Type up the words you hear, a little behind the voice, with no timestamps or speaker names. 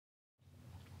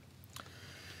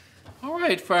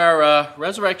right, for our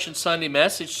Resurrection Sunday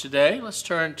message today, let's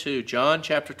turn to John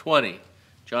chapter 20.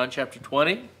 John chapter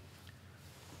 20.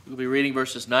 We'll be reading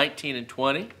verses 19 and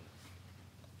 20.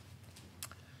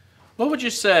 What would you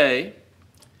say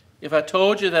if I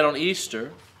told you that on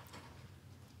Easter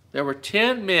there were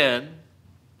 10 men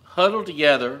huddled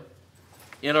together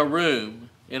in a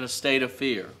room in a state of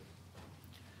fear?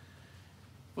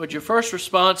 Would your first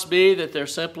response be that they're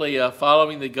simply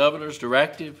following the governor's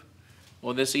directive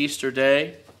on this Easter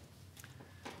day,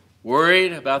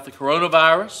 worried about the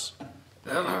coronavirus?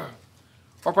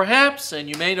 Or perhaps, and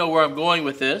you may know where I'm going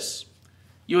with this,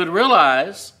 you would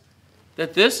realize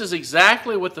that this is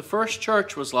exactly what the first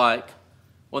church was like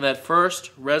on that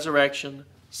first Resurrection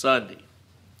Sunday.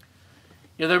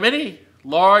 You know, there are many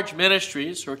large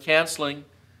ministries who are canceling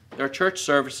their church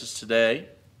services today.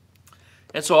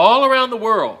 And so all around the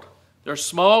world, there are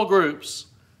small groups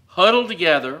huddled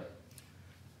together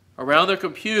around their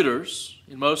computers,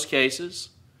 in most cases,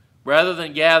 rather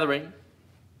than gathering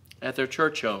at their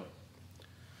church home.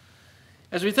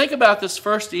 As we think about this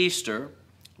first Easter,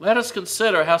 let us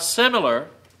consider how similar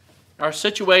our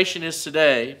situation is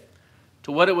today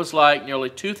to what it was like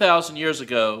nearly 2,000 years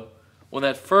ago on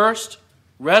that first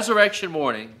resurrection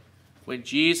morning when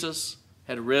Jesus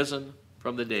had risen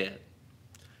from the dead.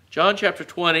 John chapter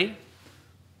 20,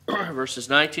 verses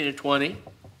 19 and 20,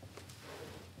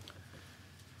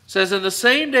 says, "And the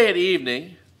same day at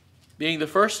evening, being the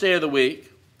first day of the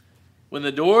week, when the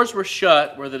doors were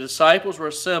shut where the disciples were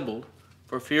assembled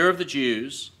for fear of the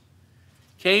Jews,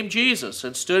 came Jesus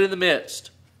and stood in the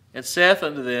midst, and saith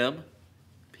unto them,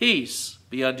 Peace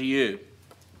be unto you.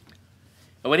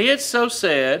 And when he had so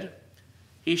said,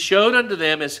 he showed unto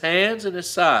them his hands and his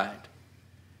side.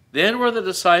 Then were the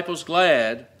disciples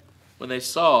glad when they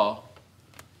saw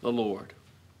the Lord."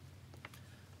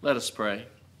 Let us pray.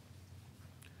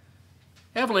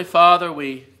 Heavenly Father,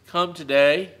 we come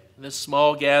today in this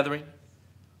small gathering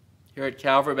here at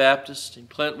Calvary Baptist in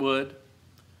Clintwood,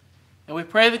 and we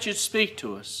pray that you'd speak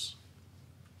to us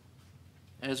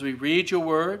as we read your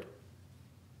word,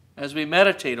 as we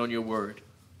meditate on your word.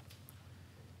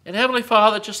 And Heavenly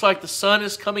Father, just like the sun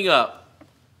is coming up,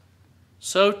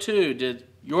 so too did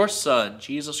your Son,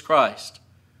 Jesus Christ,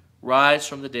 rise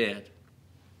from the dead.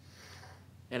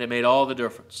 And it made all the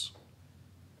difference.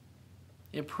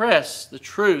 Impress the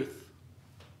truth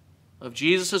of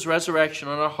Jesus' resurrection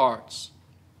on our hearts.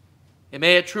 And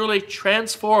may it truly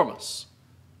transform us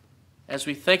as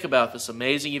we think about this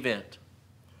amazing event.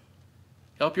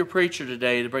 Help your preacher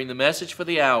today to bring the message for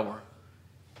the hour.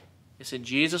 It's in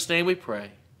Jesus' name we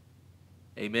pray.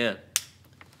 Amen.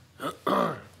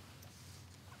 For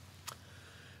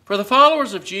the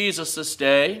followers of Jesus this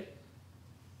day,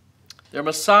 their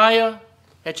Messiah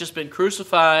had just been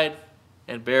crucified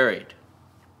and buried.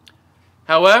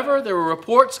 However, there were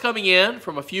reports coming in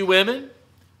from a few women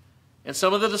and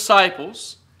some of the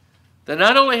disciples that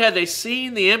not only had they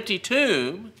seen the empty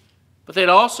tomb, but they'd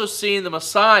also seen the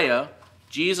Messiah,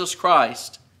 Jesus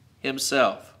Christ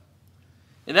himself.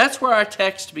 And that's where our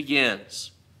text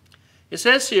begins. It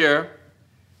says here,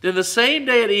 "Then the same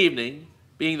day at evening,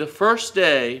 being the first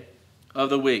day of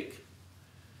the week."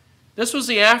 This was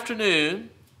the afternoon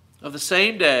of the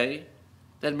same day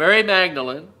that Mary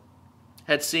Magdalene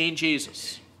had seen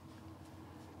Jesus.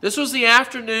 This was the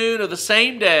afternoon of the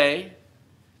same day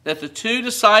that the two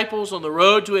disciples on the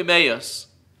road to Emmaus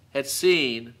had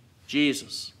seen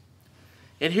Jesus.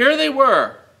 And here they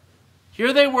were,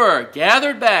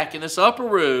 gathered back in this upper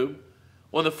room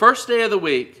on the first day of the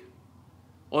week,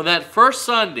 on that first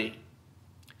Sunday.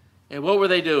 And what were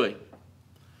they doing?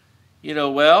 You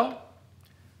know, well,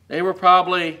 they were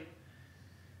probably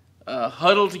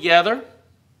huddled together.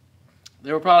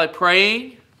 They were probably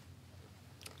praying.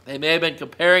 They may have been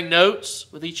comparing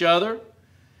notes with each other.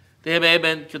 They may have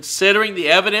been considering the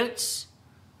evidence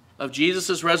of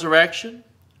Jesus' resurrection.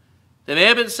 They may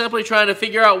have been simply trying to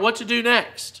figure out what to do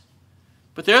next.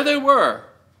 But there they were,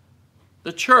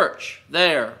 the church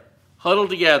there, huddled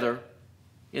together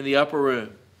in the upper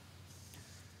room.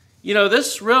 You know,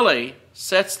 this really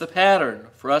sets the pattern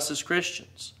for us as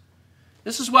Christians.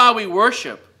 This is why we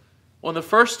worship on the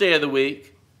first day of the week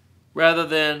rather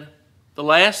than the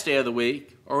last day of the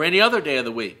week or any other day of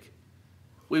the week.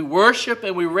 We worship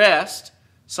and we rest.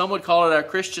 Some would call it our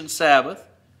Christian Sabbath,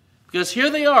 because here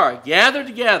they are, gathered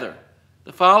together,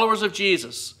 the followers of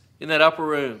Jesus in that upper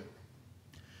room.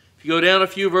 If you go down a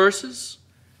few verses,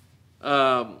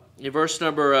 in verse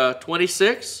number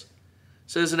 26, it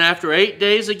says, "And after 8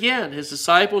 days again, his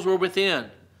disciples were within.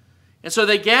 And so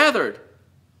they gathered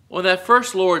on that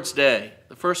first Lord's Day,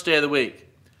 the first day of the week.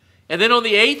 And then on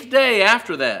the 8th day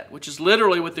after that, which is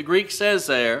literally what the Greek says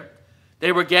there,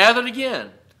 they were gathered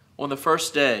again on the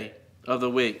first day of the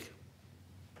week.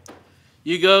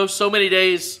 You go so many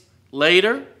days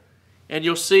later, and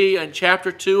you'll see in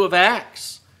chapter 2 of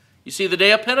Acts, you see the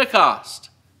day of Pentecost.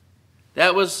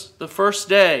 That was the first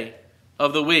day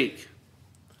of the week.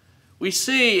 We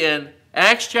see in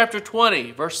Acts chapter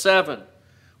 20, verse 7.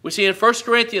 We see in 1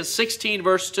 Corinthians 16,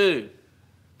 verse 2,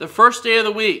 the first day of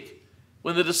the week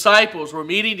when the disciples were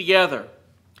meeting together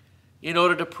in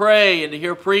order to pray and to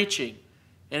hear preaching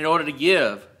and in order to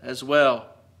give as well.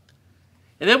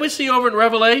 And then we see over in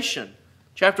Revelation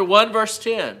chapter 1, verse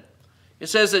 10, it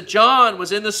says that John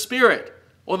was in the Spirit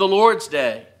on the Lord's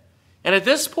day. And at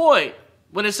this point,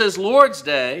 when it says Lord's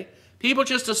Day, people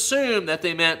just assume that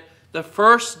they meant the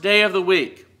first day of the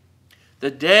week.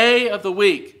 The day of the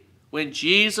week when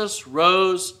Jesus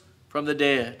rose from the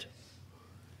dead.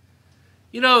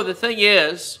 You know, the thing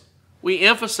is, we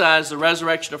emphasize the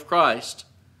resurrection of Christ,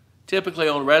 typically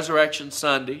on Resurrection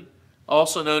Sunday,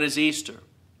 also known as Easter.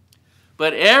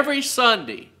 But every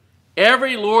Sunday,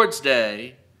 every Lord's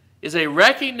Day, is a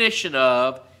recognition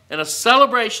of and a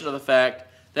celebration of the fact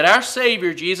that our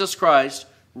Savior, Jesus Christ,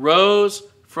 rose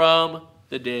from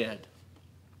the dead.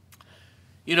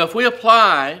 You know, if we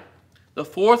apply the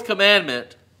fourth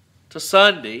commandment to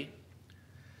Sunday,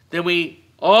 then we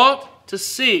ought to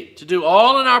seek to do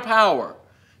all in our power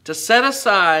to set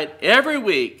aside every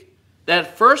week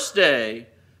that first day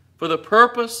for the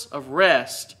purpose of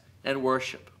rest and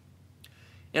worship.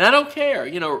 And I don't care,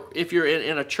 you know, if you're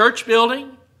in a church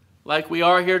building like we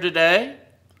are here today,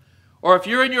 or if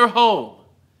you're in your home,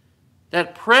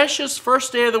 that precious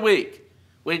first day of the week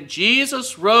when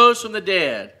Jesus rose from the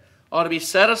dead ought to be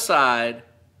set aside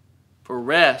for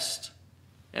rest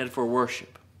and for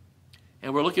worship.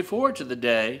 And we're looking forward to the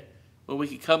day when we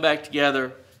can come back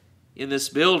together in this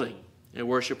building and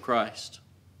worship Christ.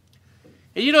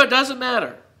 And you know, it doesn't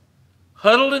matter.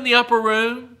 Huddled in the upper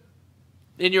room,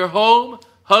 in your home,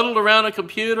 huddled around a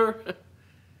computer,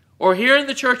 or here in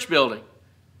the church building,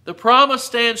 the promise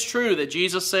stands true that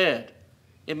Jesus said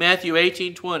in Matthew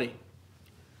 18:20,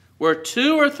 where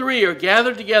 2 or 3 are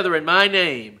gathered together in my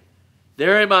name,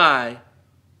 there am I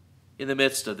in the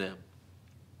midst of them.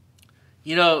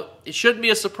 You know, it shouldn't be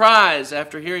a surprise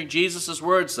after hearing Jesus'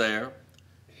 words there,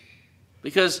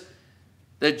 because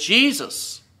that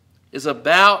Jesus is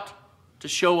about to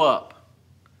show up.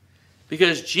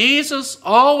 Because Jesus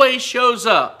always shows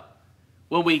up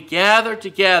when we gather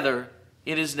together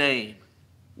in His name,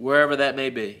 wherever that may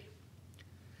be.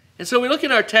 And so we look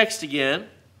in our text again. It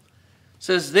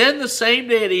says, then the same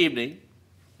day at evening,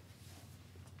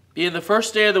 being the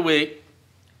first day of the week,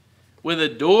 when the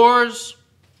doors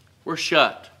were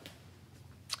shut.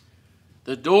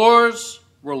 The doors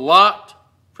were locked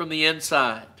from the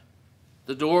inside.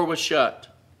 The door was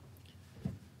shut.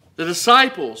 The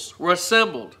disciples were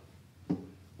assembled.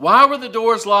 Why were the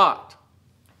doors locked?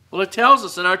 Well, it tells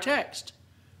us in our text,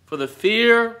 for the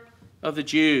fear of the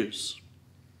Jews.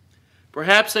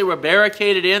 Perhaps they were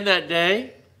barricaded in that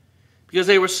day because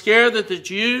they were scared that the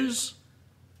Jews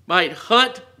might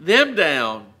hunt them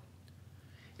down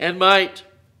and might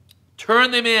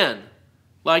turn them in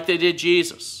like they did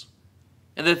Jesus,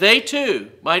 and that they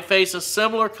too might face a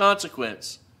similar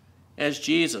consequence as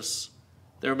Jesus,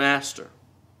 their master.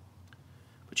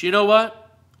 But you know what?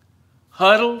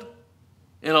 Huddled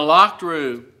in a locked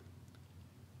room,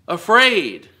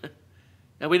 afraid,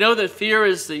 and we know that fear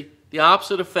is the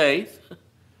opposite of faith,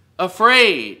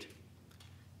 afraid,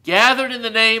 gathered in the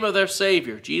name of their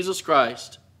Savior, Jesus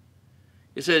Christ.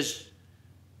 It says,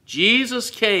 Jesus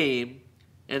came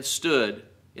and stood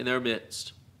in their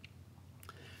midst.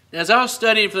 And as I was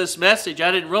studying for this message,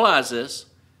 I didn't realize this,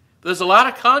 but there's a lot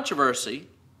of controversy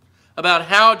about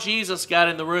how Jesus got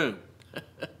in the room.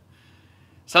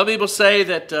 Some people say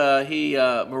that he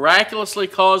miraculously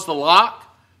caused the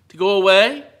lock to go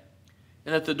away,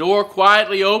 and that the door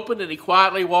quietly opened and he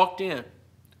quietly walked in.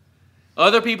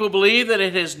 Other people believe that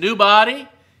in his new body,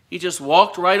 he just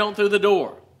walked right on through the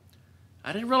door.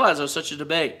 I didn't realize there was such a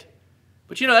debate.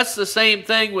 But you know, that's the same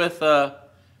thing with,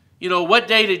 what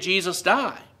day did Jesus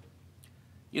die?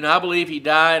 You know, I believe he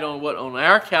died on what on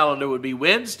our calendar would be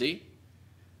Wednesday.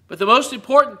 But the most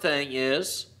important thing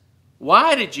is,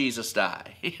 why did Jesus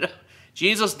die?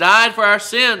 Jesus died for our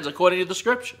sins according to the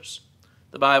Scriptures,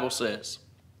 the Bible says.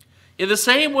 In the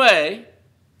same way,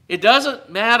 it doesn't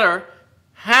matter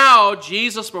how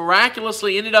Jesus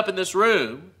miraculously ended up in this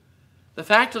room. The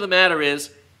fact of the matter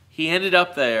is, he ended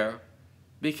up there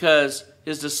because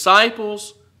his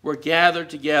disciples were gathered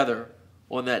together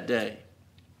on that day.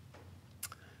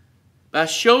 By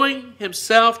showing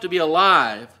himself to be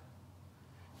alive,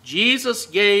 Jesus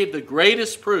gave the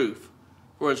greatest proof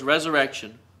for his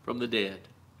resurrection from the dead.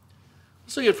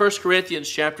 Let's look at 1 Corinthians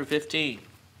chapter 15.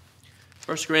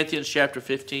 1 Corinthians chapter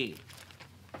 15.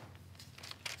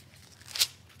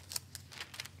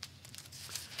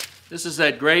 This is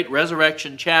that great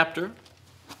resurrection chapter.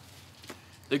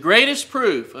 The greatest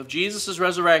proof of Jesus'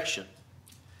 resurrection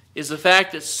is the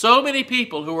fact that so many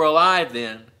people who were alive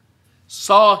then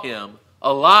saw him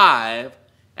alive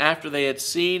after they had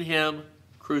seen him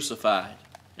crucified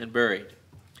and buried.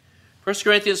 1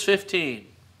 Corinthians 15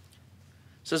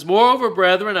 says, Moreover,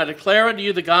 brethren, I declare unto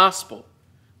you the gospel,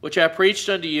 which I preached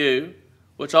unto you,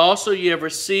 which also ye have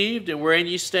received, and wherein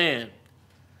ye stand,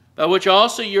 by which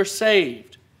also ye are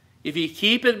saved, if ye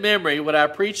keep in memory what I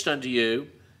preached unto you,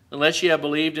 unless ye have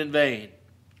believed in vain.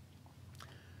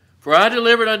 For I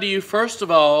delivered unto you first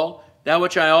of all that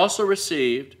which I also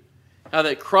received, how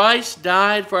that Christ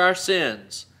died for our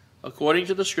sins, according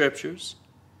to the Scriptures,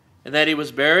 and that he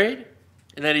was buried,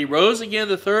 and that he rose again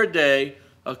the third day,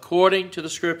 according to the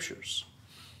Scriptures,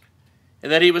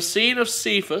 and that he was seen of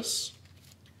Cephas,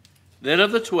 then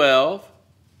of the 12.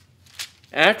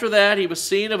 After that he was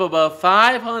seen of above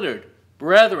 500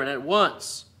 brethren at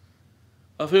once,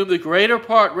 of whom the greater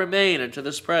part remain unto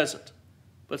this present,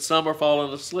 but some are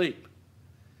fallen asleep.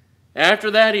 After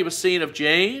that he was seen of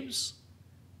James,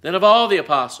 then of all the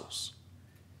apostles.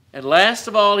 And last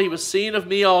of all he was seen of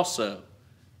me also,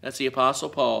 that's the Apostle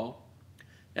Paul,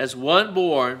 as one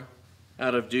born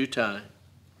out of due time.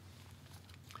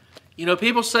 You know,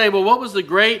 people say, well, what was the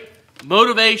great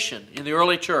motivation in the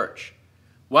early church?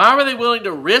 Why were they willing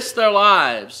to risk their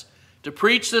lives to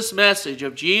preach this message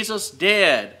of Jesus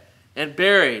dead and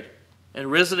buried and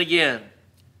risen again?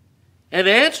 And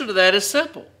the answer to that is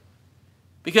simple.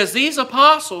 Because these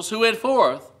apostles who went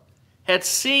forth had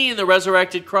seen the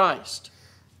resurrected Christ.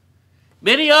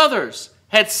 Many others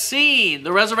had seen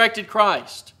the resurrected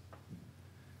Christ.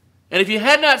 And if you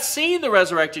had not seen the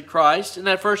resurrected Christ in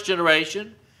that first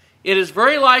generation, it is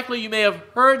very likely you may have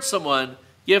heard someone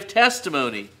give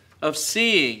testimony of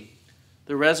seeing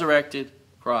the resurrected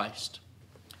Christ.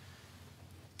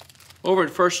 Over in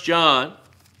 1 John,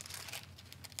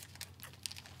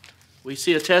 we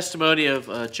see a testimony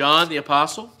of John the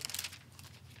Apostle.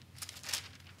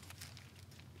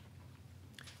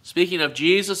 Speaking of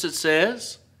Jesus, it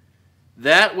says,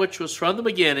 That which was from the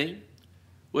beginning,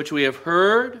 which we have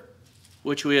heard,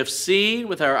 which we have seen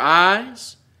with our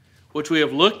eyes, which we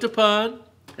have looked upon,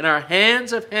 and our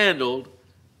hands have handled,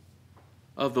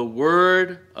 of the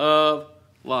word of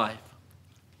life.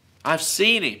 I've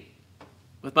seen him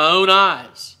with my own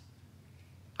eyes.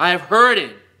 I have heard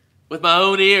him with my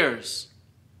own ears.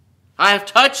 I have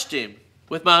touched him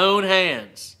with my own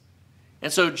hands.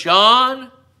 And so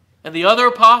John and the other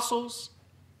apostles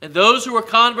and those who were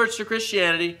converts to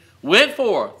Christianity went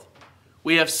forth.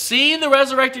 We have seen the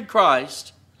resurrected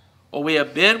Christ, or we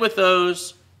have been with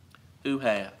those who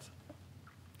have.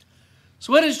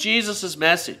 So what is Jesus'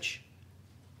 message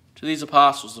to these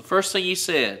apostles? The first thing he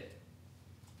said.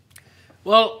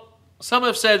 Well, some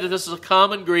have said that this is a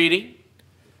common greeting,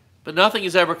 but nothing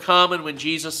is ever common when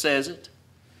Jesus says it.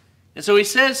 And so he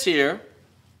says here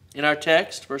in our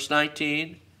text, verse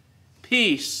 19,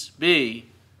 Peace be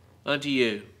unto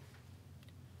you.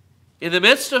 In the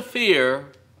midst of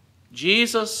fear,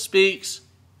 Jesus speaks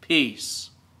peace.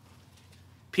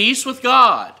 Peace with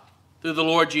God through the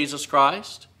Lord Jesus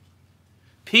Christ.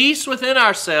 Peace within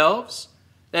ourselves,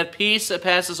 that peace that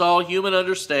passes all human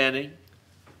understanding.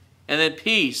 And then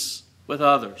peace with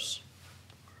others.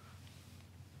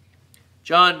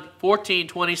 John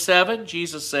 14:27,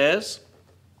 Jesus says,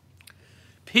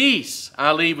 Peace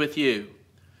I leave with you.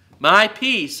 My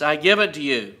peace I give unto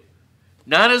you.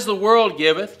 Not as the world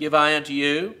giveth, give I unto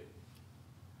you.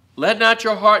 Let not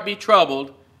your heart be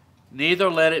troubled, neither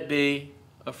let it be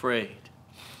afraid.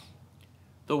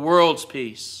 The world's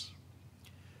peace.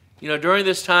 You know, during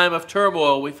this time of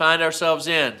turmoil we find ourselves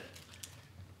in,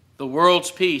 the world's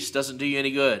peace doesn't do you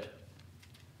any good.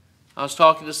 I was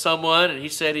talking to someone and he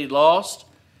said he'd lost,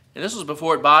 and this was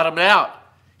before it bottomed out,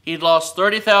 he'd lost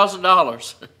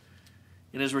 $30,000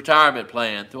 in his retirement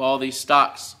plan through all these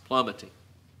stocks plummeting.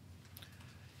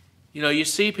 You know, you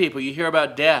see people, you hear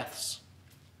about deaths,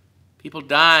 people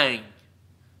dying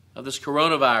of this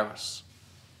coronavirus.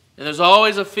 And there's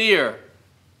always a fear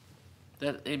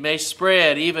that it may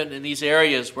spread even in these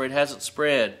areas where it hasn't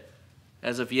spread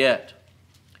as of yet.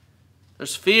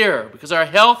 There's fear because our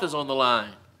health is on the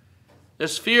line.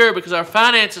 There's fear because our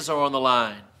finances are on the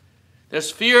line.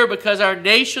 There's fear because our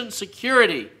nation's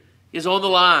security is on the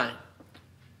line.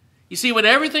 You see, when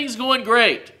everything's going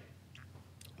great,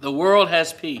 the world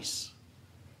has peace.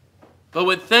 But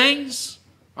when things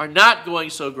are not going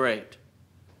so great,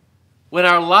 when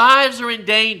our lives are in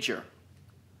danger,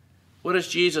 what does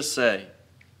Jesus say?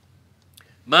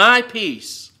 My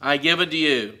peace I give unto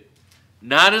you,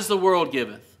 not as the world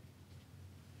giveth.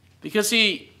 Because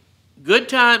see, good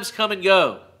times come and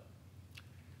go.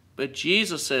 But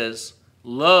Jesus says,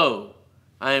 lo,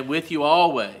 I am with you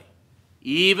always,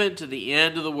 even to the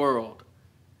end of the world.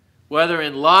 Whether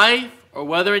in life or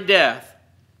whether in death,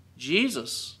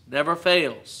 Jesus never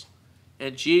fails,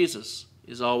 and Jesus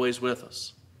is always with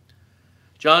us.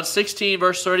 John 16,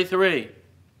 verse 33,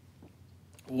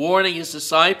 warning his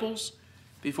disciples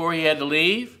before he had to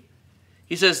leave,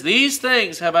 he says, these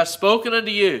things have I spoken unto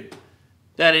you,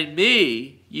 that in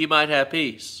me ye might have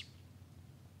peace.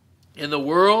 In the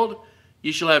world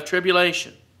ye shall have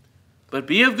tribulation, but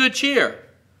be of good cheer.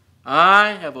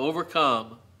 I have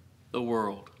overcome the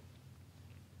world.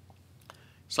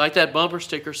 It's like that bumper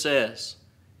sticker says,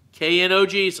 K-N-O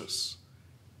Jesus.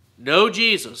 No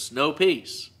Jesus, no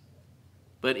peace.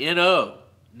 But N-O,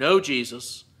 no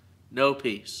Jesus, no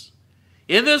peace.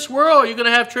 In this world, you're going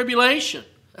to have tribulation.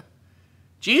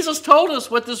 Jesus told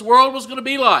us what this world was going to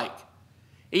be like.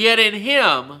 And yet in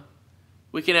him,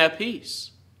 we can have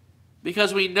peace.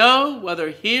 Because we know whether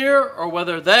here or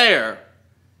whether there,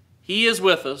 he is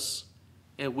with us,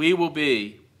 and we will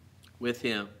be with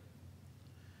him.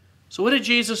 So what did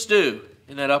Jesus do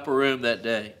in that upper room that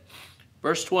day?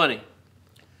 Verse 20.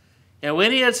 And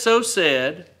when he had so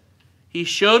said, he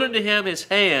showed unto him his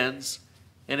hands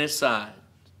and his side,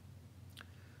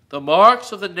 the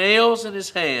marks of the nails in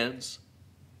his hands,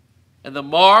 and the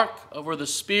mark of where the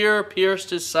spear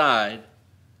pierced his side,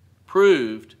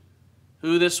 proved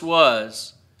who this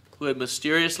was who had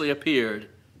mysteriously appeared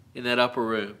in that upper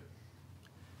room.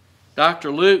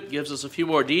 Dr. Luke gives us a few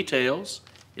more details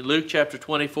in Luke chapter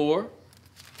 24.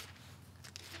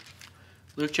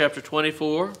 Luke chapter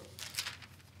 24,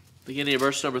 beginning of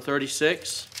verse number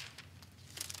 36.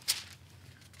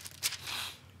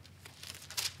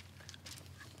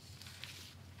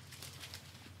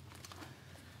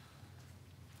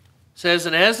 It says,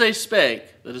 and as they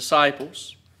spake, the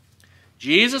disciples,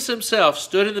 Jesus himself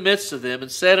stood in the midst of them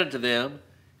and said unto them,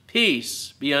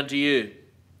 peace be unto you.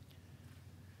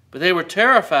 But they were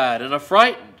terrified and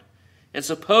affrighted, and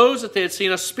supposed that they had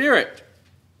seen a spirit.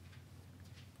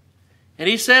 And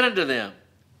he said unto them,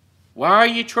 why are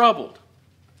ye troubled?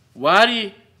 Why do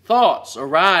ye thoughts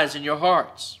arise in your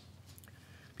hearts?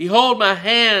 Behold my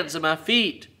hands and my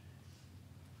feet.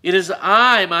 It is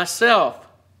I myself.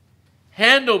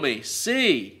 Handle me,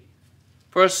 see.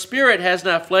 For a spirit has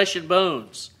not flesh and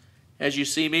bones, as you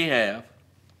see me have.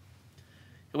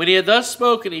 And when he had thus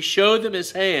spoken, he showed them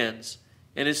his hands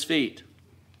and his feet.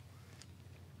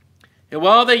 And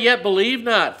while they yet believed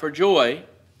not for joy,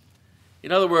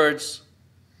 in other words,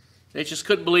 they just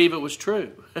couldn't believe it was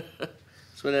true.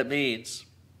 That's what that means.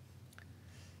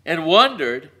 And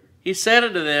wondered, he said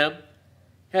unto them,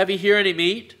 have ye here any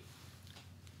meat?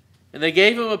 And they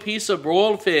gave him a piece of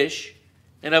broiled fish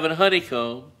and of an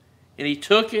honeycomb, and he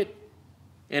took it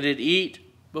and did eat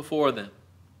before them.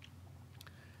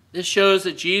 This shows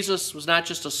that Jesus was not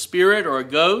just a spirit or a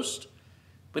ghost,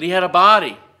 but he had a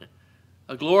body,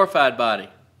 a glorified body.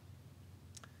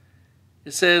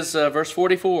 It says, verse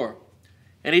 44,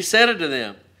 and he said unto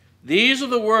them, these are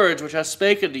the words which I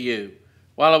spake unto you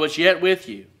while I was yet with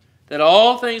you, that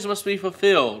all things must be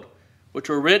fulfilled, which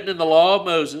were written in the law of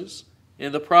Moses,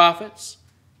 in the prophets,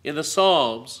 in the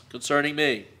Psalms concerning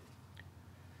me.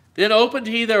 Then opened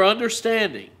he their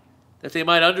understanding, that they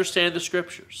might understand the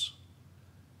Scriptures.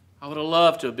 I would have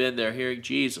loved to have been there hearing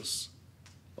Jesus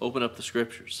open up the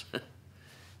Scriptures.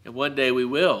 And one day we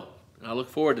will, and I look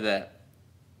forward to that.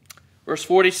 Verse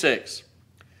 46,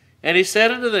 and he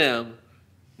said unto them,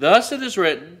 thus it is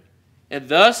written, and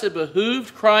thus it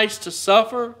behooved Christ to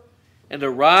suffer and to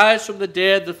rise from the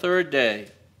dead the third day.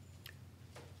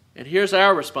 And here's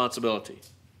our responsibility.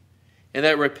 And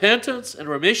that repentance and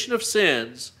remission of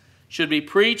sins should be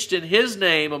preached in his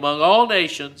name among all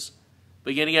nations,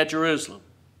 beginning at Jerusalem.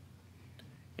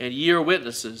 And ye are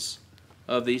witnesses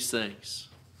of these things.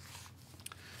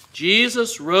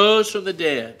 Jesus rose from the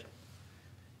dead.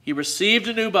 He received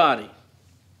a new body.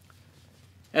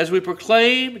 As we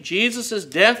proclaim Jesus'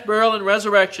 death, burial, and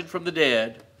resurrection from the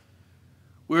dead,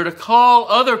 we're to call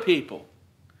other people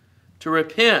to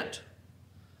repent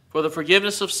for the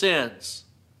forgiveness of sins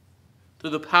through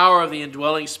the power of the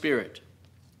indwelling Spirit.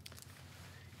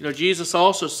 You know, Jesus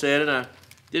also said, and I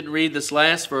didn't read this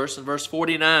last verse, in verse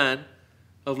 49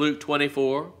 of Luke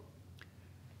 24,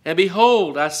 and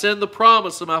behold, I send the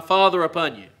promise of my Father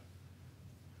upon you.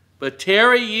 But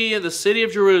tarry ye in the city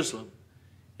of Jerusalem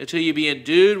until ye be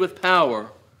endued with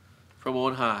power from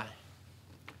on high.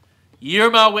 Ye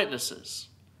are my witnesses.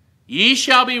 Ye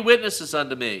shall be witnesses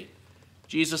unto me,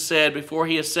 Jesus said before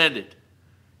he ascended,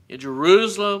 in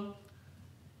Jerusalem,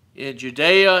 in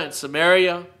Judea and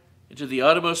Samaria, and to the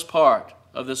uttermost part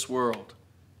of this world.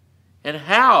 And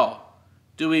how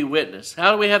do we witness?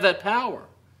 How do we have that power?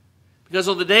 Because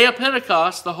on the day of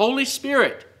Pentecost, the Holy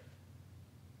Spirit,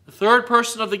 the third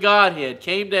person of the Godhead,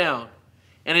 came down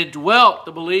and indwelt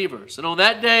the believers. And on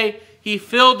that day, he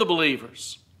filled the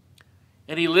believers.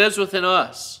 And he lives within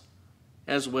us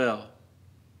as well.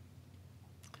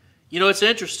 You know, it's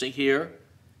interesting here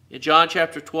in John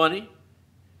chapter 20.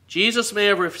 Jesus may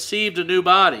have received a new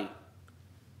body.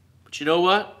 But you know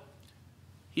what?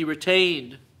 He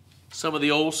retained some of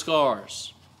the old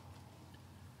scars.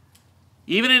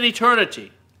 Even in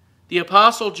eternity, the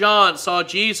Apostle John saw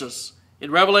Jesus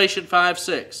in Revelation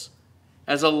 5:6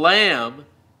 as a lamb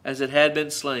as it had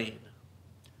been slain.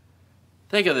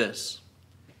 Think of this.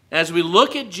 As we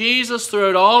look at Jesus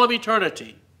throughout all of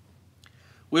eternity,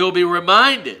 we will be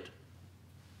reminded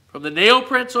from the nail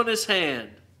prints on his hand,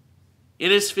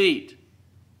 in his feet,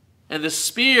 and the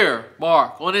spear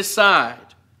mark on his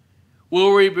side,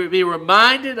 will we be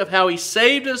reminded of how he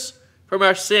saved us from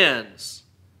our sins,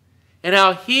 and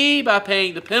how he, by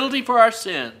paying the penalty for our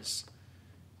sins,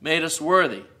 made us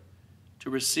worthy to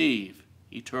receive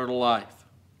eternal life.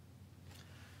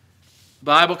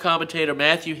 Bible commentator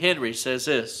Matthew Henry says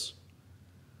this: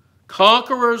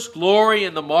 conquerors glory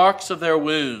in the marks of their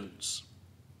wounds.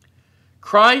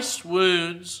 Christ's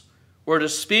wounds were to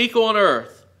speak on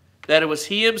earth that it was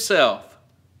he himself,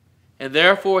 and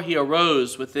therefore he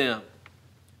arose with them.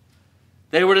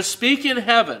 They were to speak in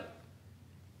heaven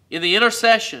in the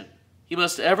intercession he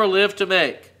must ever live to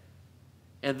make,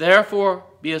 and therefore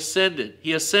he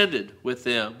ascended with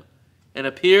them and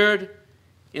appeared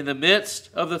in the midst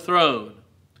of the throne,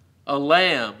 a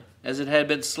lamb as it had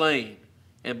been slain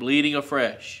and bleeding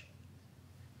afresh.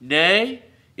 Nay,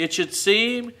 it should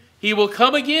seem he will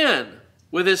come again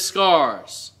with his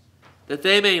scars, that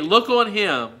they may look on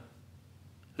him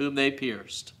whom they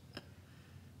pierced.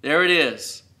 There it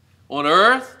is. On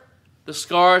earth, the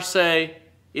scars say,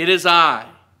 it is I,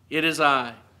 it is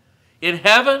I. In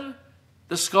heaven,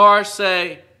 the scars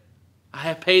say, I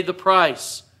have paid the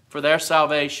price for their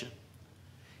salvation.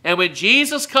 And when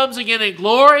Jesus comes again in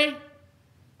glory,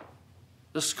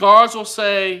 the scars will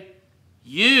say,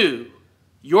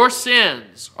 your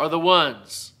sins are the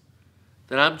ones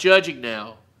that I'm judging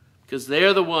now, because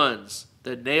they're the ones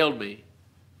that nailed me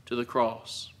to the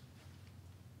cross.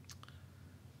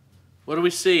 What do we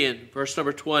see in verse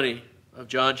number 20 of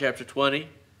John chapter 20?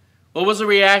 What was the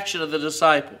reaction of the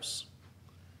disciples?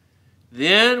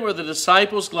 Then were the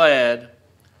disciples glad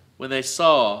when they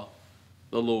saw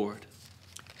the Lord.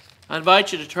 I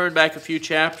invite you to turn back a few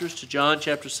chapters to John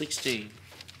chapter 16.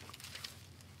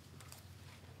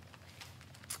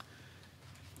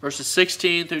 Verses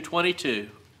 16 through 22.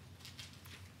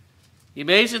 The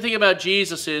amazing thing about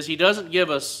Jesus is he doesn't give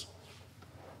us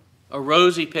a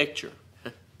rosy picture.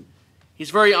 He's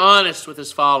very honest with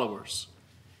his followers.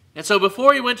 And so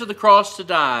before he went to the cross to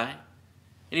die,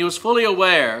 and he was fully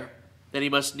aware that he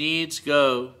must needs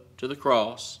go to the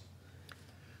cross, it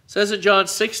says in John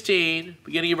 16,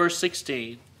 beginning of verse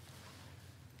 16,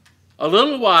 a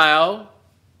little while,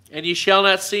 and ye shall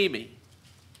not see me.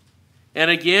 And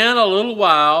again a little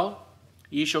while,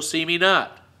 ye shall see me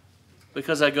not,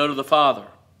 because I go to the Father.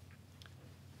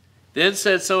 Then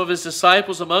said some of his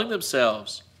disciples among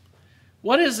themselves,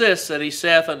 what is this that he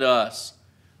saith unto us?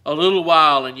 A little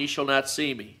while, and ye shall not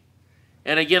see me.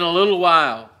 And again a little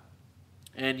while,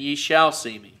 and ye shall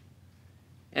see me.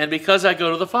 And because I go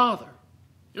to the Father.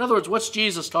 In other words, what's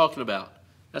Jesus talking about?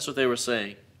 That's what they were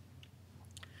saying.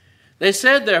 They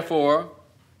said, therefore,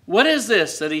 what is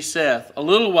this that he saith? A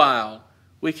little while,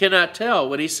 we cannot tell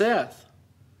what he saith.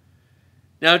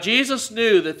 Now Jesus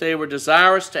knew that they were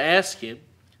desirous to ask him,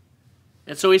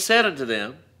 and so he said unto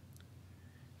them,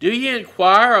 do ye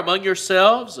inquire among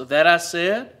yourselves of that I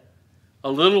said, a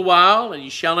little while, and ye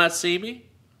shall not see me?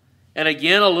 And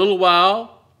again a little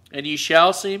while, and ye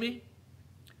shall see me?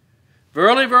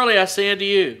 Verily, verily, I say unto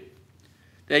you,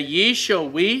 that ye shall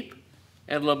weep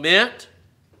and lament,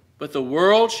 but the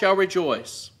world shall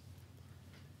rejoice.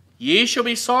 Ye shall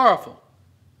be sorrowful,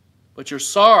 but your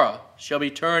sorrow shall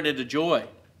be turned into joy.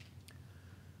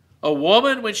 A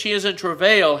woman, when she is in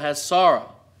travail, has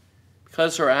sorrow,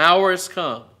 because her hour is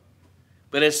come.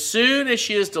 But as soon as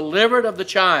she is delivered of the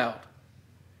child,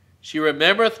 she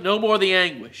remembereth no more the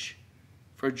anguish,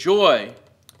 for joy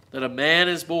that a man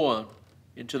is born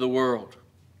into the world.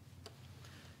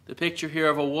 The picture here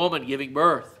of a woman giving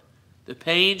birth, the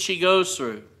pain she goes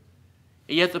through,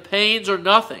 and yet the pains are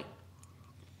nothing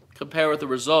compare with the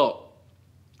result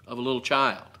of a little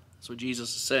child. That's what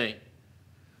Jesus is saying.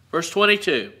 Verse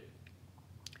 22.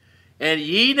 And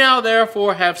ye now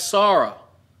therefore have sorrow,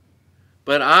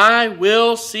 but I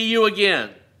will see you again,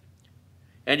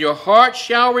 and your heart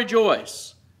shall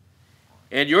rejoice,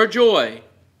 and your joy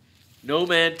no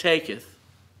man taketh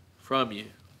from you.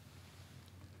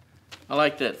 I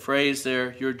like that phrase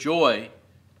there, your joy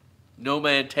no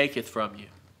man taketh from you.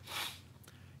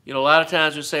 You know, a lot of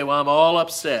times we say, well, I'm all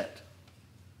upset.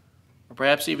 Or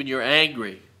perhaps even you're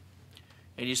angry.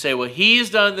 And you say, well,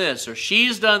 he's done this or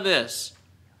she's done this.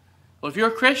 Well, if you're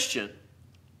a Christian,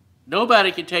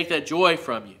 nobody can take that joy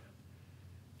from you.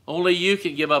 Only you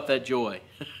can give up that joy.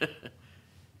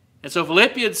 And so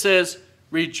Philippians says,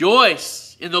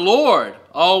 rejoice in the Lord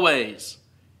always.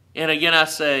 And again I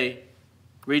say,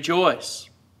 rejoice.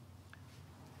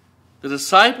 The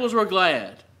disciples were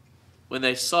glad when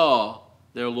they saw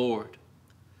their Lord.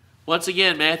 Once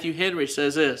again, Matthew Henry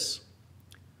says this,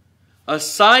 a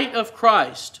sight of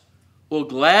Christ will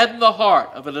gladden the heart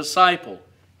of a disciple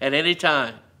at any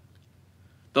time.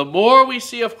 The more we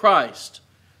see of Christ,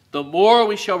 the more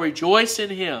we shall rejoice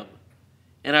in Him,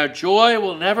 and our joy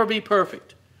will never be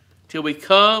perfect till we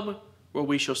come where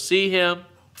we shall see Him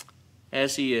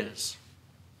as He is.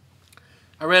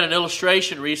 I read an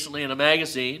illustration recently in a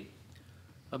magazine,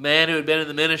 a man who had been in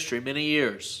the ministry many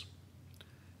years.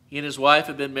 He and his wife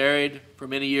had been married for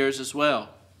many years as well.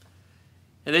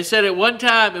 And they said at one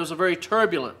time it was a very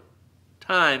turbulent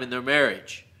time in their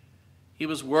marriage. He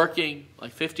was working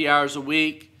like 50 hours a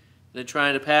week, and then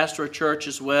trying to pastor a church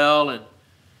as well. And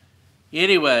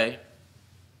anyway,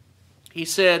 he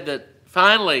said that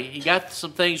finally he got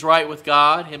some things right with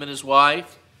God, him and his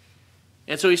wife.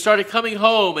 And so he started coming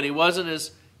home, and he wasn't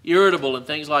as irritable and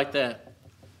things like that.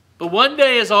 But one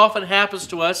day, as often happens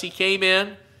to us, he came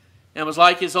in and was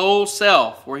like his old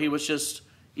self, where he was just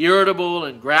irritable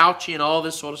and grouchy and all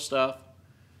this sort of stuff.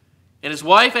 And his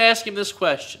wife asked him this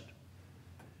question.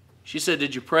 She said,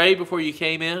 did you pray before you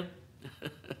came in?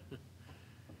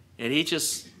 And he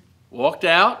just walked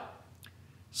out,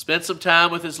 spent some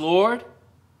time with his Lord,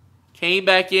 came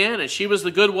back in, and she was the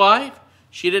good wife.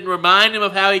 She didn't remind him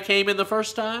of how he came in the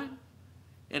first time,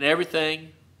 and everything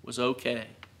was okay.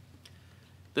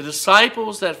 The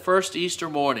disciples that first Easter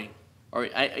morning, or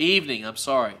evening,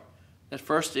 that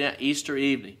first Easter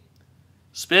evening,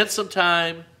 spent some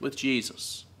time with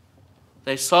Jesus.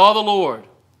 They saw the Lord,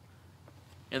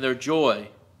 and their joy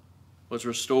was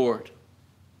restored.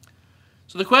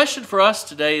 So the question for us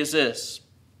today is this.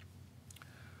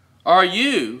 Are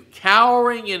you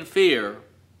cowering in fear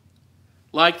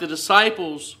like the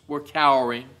disciples were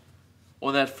cowering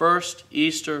on that first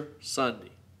Easter Sunday?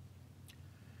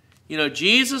 You know,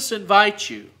 Jesus invites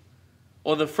you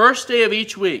on the first day of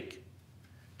each week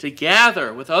to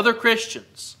gather with other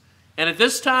Christians. And at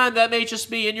this time, that may just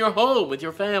be in your home with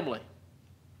your family.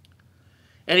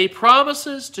 And He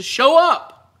promises to show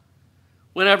up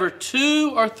whenever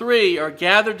 2 or 3 are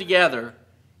gathered together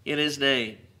in His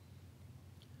name.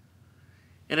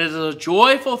 And it is a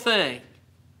joyful thing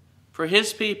for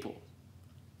His people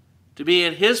to be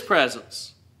in His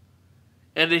presence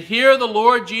and to hear the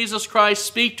Lord Jesus Christ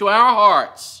speak to our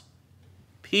hearts,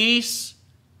 peace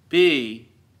be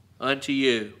unto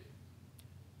you.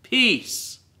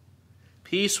 Peace.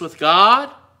 Peace with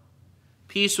God,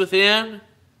 peace within,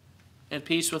 and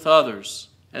peace with others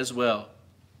as well.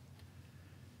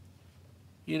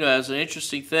 You know, as an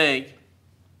interesting thing,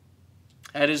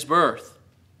 at His birth,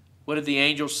 what did the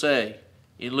angel say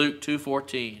in Luke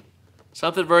 2:14?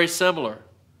 Something very similar.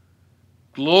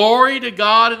 Glory to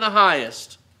God in the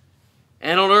highest,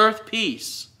 and on earth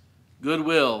peace,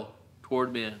 goodwill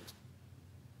toward men.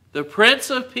 The Prince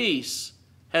of Peace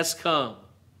has come.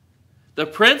 The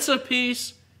Prince of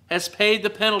Peace has paid the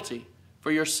penalty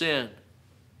for your sin.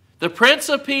 The Prince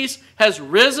of Peace has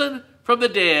risen from the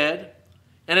dead,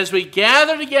 and as we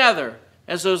gather together,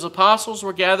 as those apostles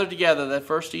were gathered together that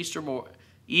first Easter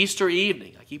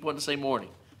evening, I keep wanting to say morning,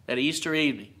 that Easter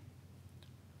evening,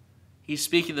 He's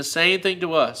speaking the same thing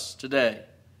to us today,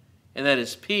 and that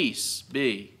is peace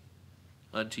be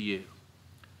unto you.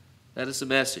 That is the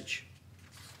message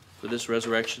for this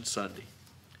Resurrection Sunday.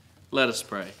 Let us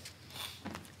pray.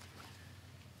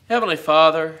 Heavenly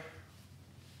Father,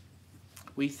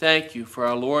 we thank You for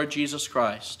our Lord Jesus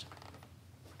Christ,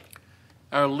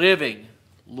 our living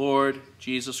Lord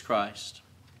Jesus Christ,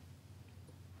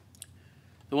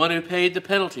 the one who paid the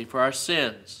penalty for our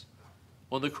sins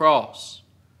on the cross,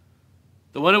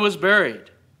 the one who was buried,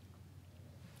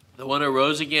 the one who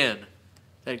rose again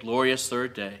that glorious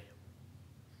third day.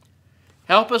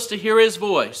 Help us to hear His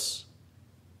voice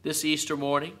this Easter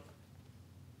morning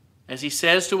as he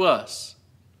says to us,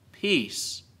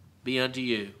 "Peace be unto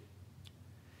you."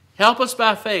 Help us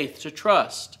by faith to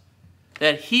trust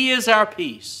that he is our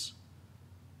peace.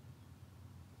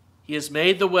 He has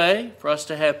made the way for us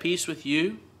to have peace with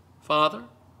you, Father,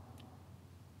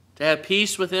 to have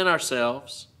peace within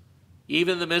ourselves,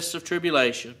 even in the midst of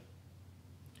tribulation,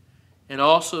 and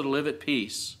also to live at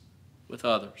peace with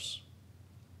others.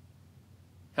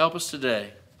 Help us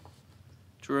today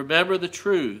to remember the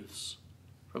truths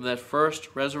from that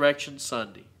first Resurrection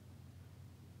Sunday.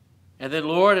 And then,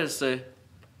 Lord, as the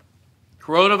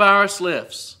coronavirus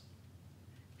lifts,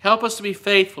 help us to be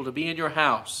faithful to be in your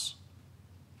house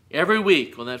every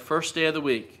week on that first day of the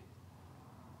week,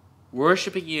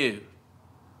 worshiping you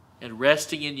and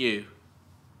resting in you,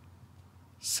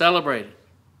 celebrating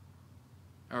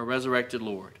our resurrected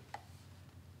Lord.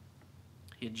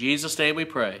 In Jesus' name we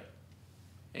pray.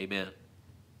 Amen.